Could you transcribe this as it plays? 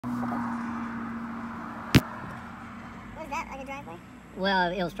that like a driveway? Well,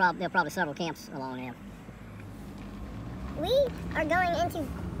 there were probably several camps along there. We are going into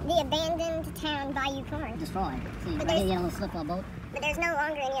the abandoned town Bayou Corne. Destroyed. See, right here you got a little slip on a boat. But there's no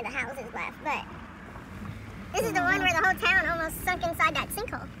longer any of the houses left. But this is the one where the whole town almost sunk inside that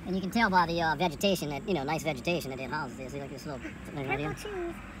sinkhole. And you can tell by the vegetation that, nice vegetation that the houses there. See, like this little thing right here.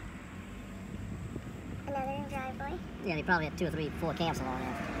 Trees. Another driveway. Yeah, they probably had 2 or 3, 4 camps along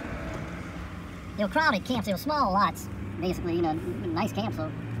there. They were crowded camps. They were small lots, basically, nice camps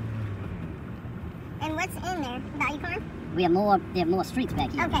though. And what's in there? Bayou Corne? They have more streets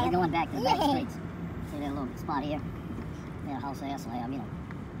back here. Okay. We're going back to the back streets. See that little spot here? Yeah, house there, slab,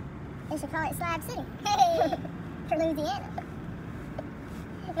 They should call it Slab City. Hey! For Louisiana.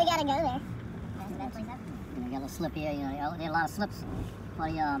 We gotta go there. That's that place up. You got a little slip here, there are a lot of slips for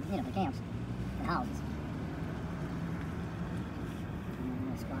the, for camps and houses.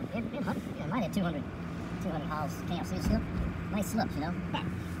 It might have 200 house camps. See the slip? Nice slips, Yeah.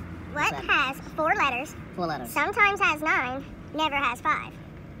 What has 4 letters? 4 letters. Sometimes has 9, never has 5.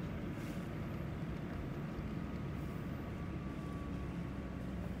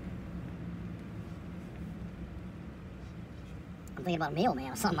 I'm thinking about a meal,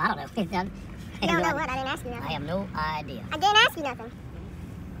 man, or something. I don't know. You don't know what? I didn't ask you nothing. I have no idea. I didn't ask you nothing.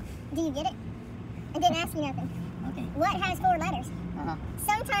 Do you get it? I didn't ask you nothing. Okay. What has 4 letters?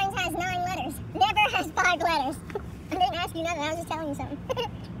 Sometimes has 9 letters. Never has 5 letters. I didn't ask you nothing. I was just telling you something. Okay,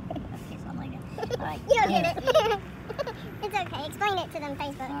 something like that. All right. You don't get it. It's okay. Explain it to them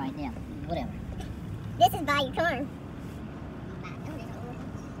Facebook. All right, yeah. Whatever. This is Bayou Corne.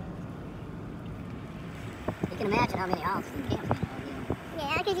 You can imagine how many houses and camps there are.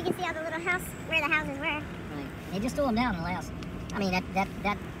 Yeah, because you can see all the little house where the houses were. Right. They just tore them down in the last. I mean,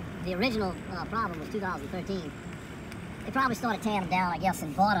 the original problem was 2013. They probably started tearing them down, I guess,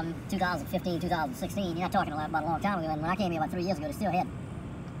 and bought them 2015, 2016. You're not talking about a long time ago. And when I came here about 3 years ago, they still had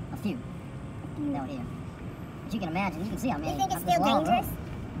a few down here. But you can imagine, you can see how many. You think it's still dangerous?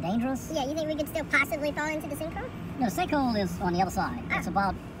 Dangerous? Yeah, you think we could still possibly fall into the sinkhole? No, the sinkhole is on the other side. It's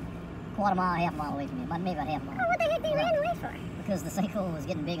about a quarter mile, half a mile away from here. Maybe about half a mile. Oh, what the heck they ran away for? Because the sinkhole was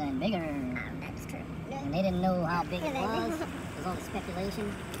getting bigger and bigger. Oh, that's true. And they didn't know how big it was. It was all the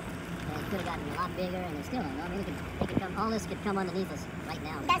speculation. And it could have gotten a lot bigger, and they still don't know. I mean, all this could come underneath us right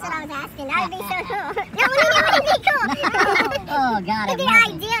now. That's what I was asking. That would be so cool. No, it would be cool. Oh, God. The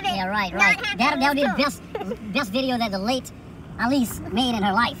idea of it. Yeah, right. That would be the best video that the late Alice made in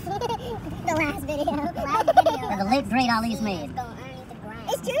her life. The last video. That the late, great Alice made.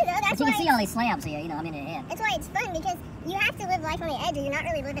 It's true, though. That's but you why can see all these slabs here, in the head. That's why it's fun, because you have to live life on the edge, or you're not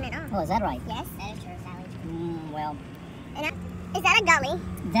really living at all. Oh, is that right? Yes. That is true, Sally. Well. Is that a gully?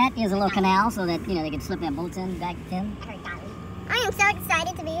 That is a little canal so that, they could slip their boats in back in. I am so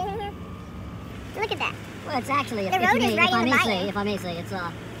excited to be in here. Look at that. Well, it's actually, if I may say, it's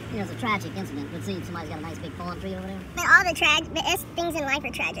it's a tragic incident. Let's see, somebody's got a nice big fallen tree over there. But all the things in life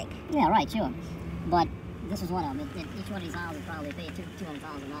are tragic. Yeah, right, sure. But this was one of them. Each one of these houses probably paid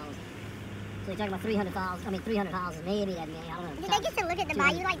 $200,000. So you're talking about 300 houses, maybe that many, I don't know. Did they get to look at the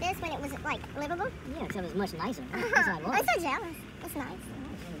bayou like this when it was, livable? Yeah, except it was much nicer. I'm so jealous. It's nice.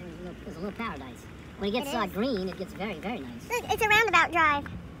 It's a little paradise. When it gets green, it gets very, very nice. Look, it's a roundabout drive.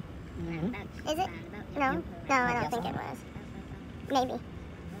 Mm-hmm. Is it? No? No, I don't think it was. Maybe.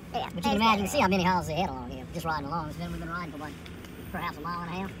 Yeah, but you can imagine, see how many houses they had along here, just riding along. We've been riding for perhaps a mile and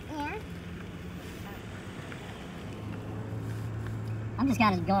a half. Yeah. I'm just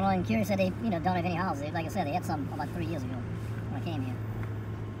kind of going on and curious that they, don't have any houses. Like I said, they had some about 3 years ago when I came here.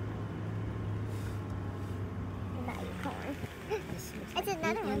 Bayou Corne. It's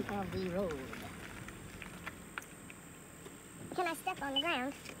another one. Of the road. Can I step on the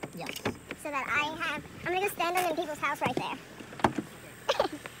ground? Yes. So that I'm gonna go stand on people's house right there.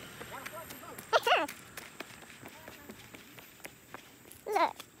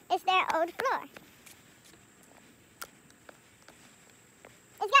 Look, it's their old floor.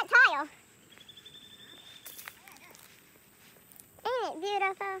 It's got tile. Ain't it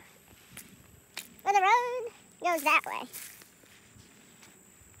beautiful? Well, the road goes that way.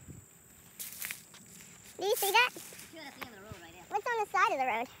 Do you see that? Sure, that's the end of the road right there. What's on the side of the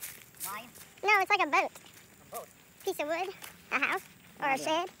road? Why? No, it's like a boat. A boat? Piece of wood, a house, or a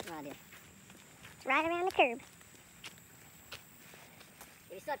shed. No idea. It's right around the curb.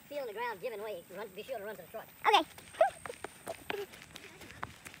 If you start feeling the ground giving way, be sure to run to the truck. Okay.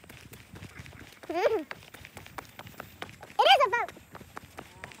 It is a boat.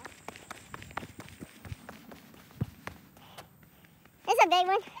 It's a big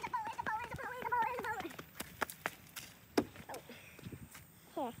one.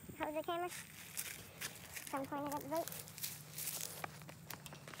 Here, hold the camera. Come point it at the boat.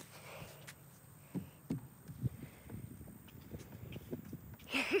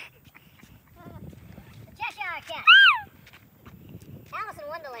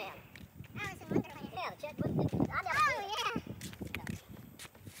 check. I never seen it.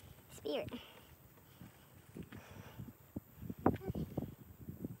 Yeah. Spirit.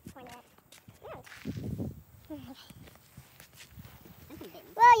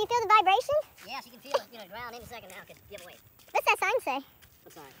 Well, you feel the vibration? Yes, you can feel it. You know, ground any second now could give away. What's that sign say?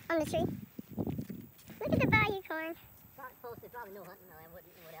 What sign? On the tree. Look at the Bayou Corne. Posted, probably no hunting,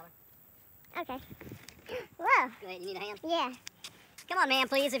 whatever. Okay. Whoa. Go ahead, you need a hand? Yeah. Come on, man,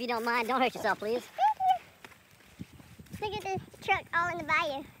 please, if you don't mind. Don't hurt yourself, please. Look at the truck all in the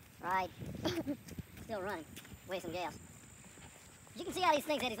bayou. Right. Still running. Wasting gas. You can see how these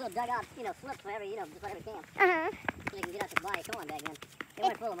things had these little dugouts, you know, slips wherever, you know, just whatever you can. Uh-huh. So you can get out to Bayou Corne back then. They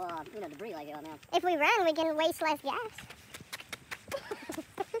weren't full of, you know, debris like they are now. If we run, we can waste less gas.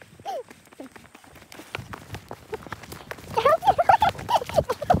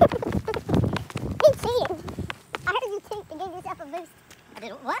 You cheated. I heard you toot to give yourself a boost. I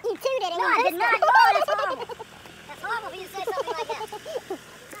did what? You tooted and No, you I did boosted. not. No, that's horrible. That's horrible for you to say something like